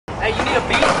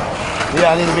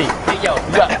Yeah, I need a beat. Hey, yo.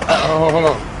 Hold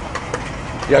on.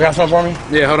 Y'all got something for me?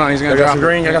 Yeah, hold on. He's gonna Y'all got drop some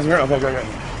green? Y'all got some green? Okay, okay.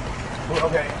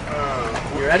 Okay.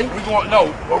 You ready? We going?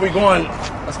 No. Are we going?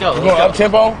 Let's go. We going up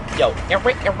tempo? Yo.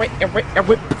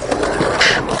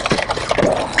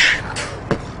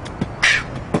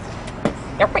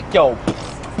 Yo.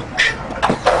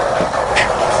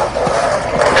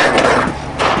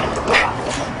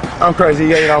 I'm crazy,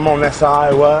 yeah, I'm on that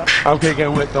side, what? I'm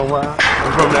kicking with them, what?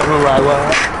 I'm from that blue ride,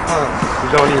 what? You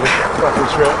don't even fucking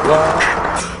trip, what?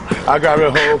 I got a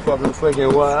whole fucking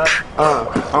freaking what?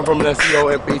 I'm from the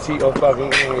C-O-F-B-T-O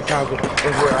fucking Concord.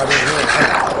 That's where I've been here.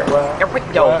 What?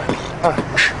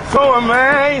 So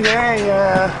amazing,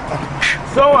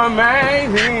 yeah. So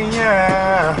amazing,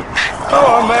 yeah. So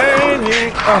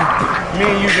amazing. Me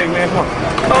and you, big man, come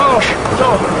on.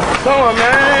 So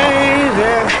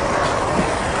amazing.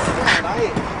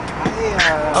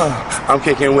 I'm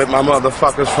kicking with my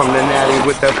motherfuckers from the natty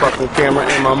with that fucking camera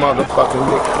and my motherfucking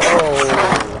dick.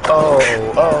 Oh.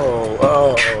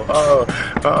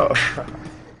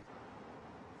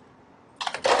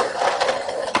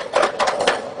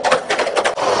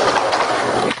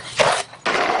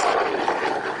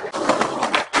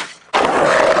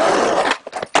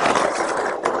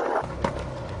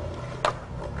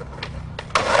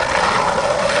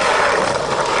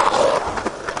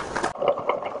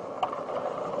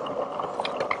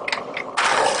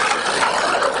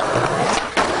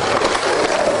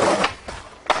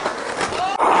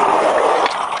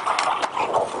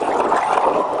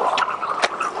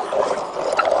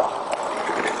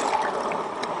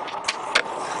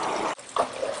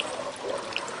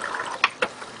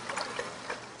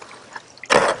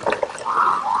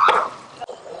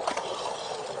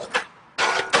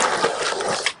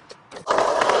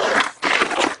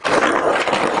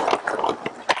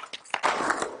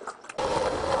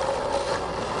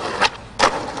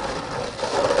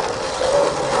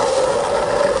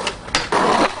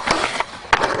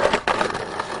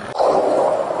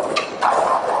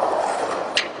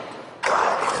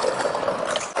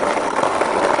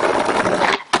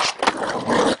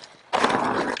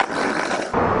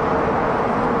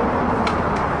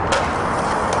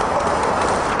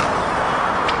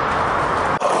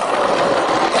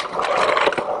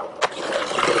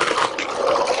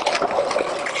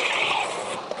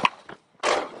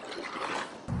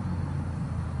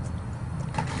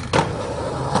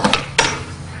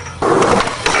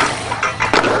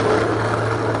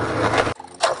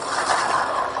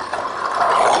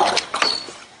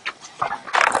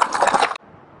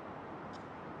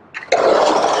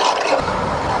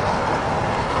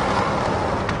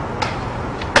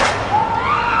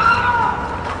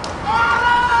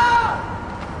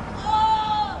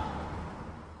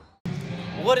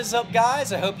 What is up,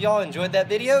 guys? I hope y'all enjoyed that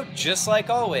video, just like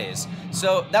always.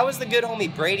 So that was the good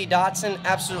homie Brady Dotson,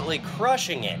 absolutely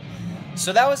crushing it.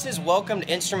 So that was his welcome to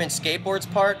Instrument Skateboards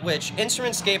part, which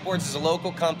Instrument Skateboards is a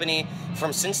local company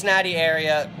from Cincinnati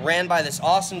area, ran by this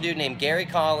awesome dude named Gary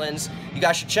Collins. You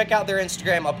guys should check out their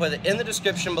Instagram. I'll put it in the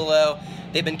description below.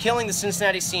 They've been killing the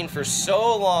Cincinnati scene for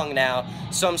so long now,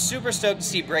 so I'm super stoked to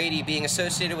see Brady being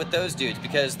associated with those dudes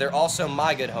because they're also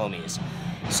my good homies.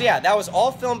 So yeah, that was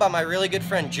all filmed by my really good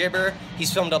friend Jibber.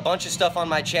 He's filmed a bunch of stuff on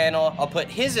my channel. I'll put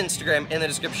his Instagram in the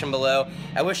description below.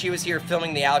 I wish he was here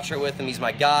filming the outro with him. He's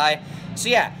my guy. So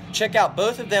yeah, check out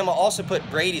both of them. I'll also put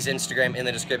Brady's Instagram in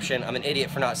the description. I'm an idiot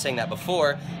for not saying that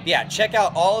before. But yeah, check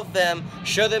out all of them,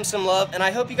 show them some love, and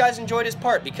I hope you guys enjoyed his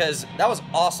part because that was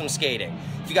awesome skating.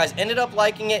 If you guys ended up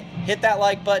liking it, hit that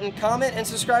like button, comment, and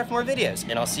subscribe for more videos.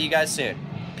 And I'll see you guys soon.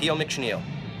 P.O. McSchneel.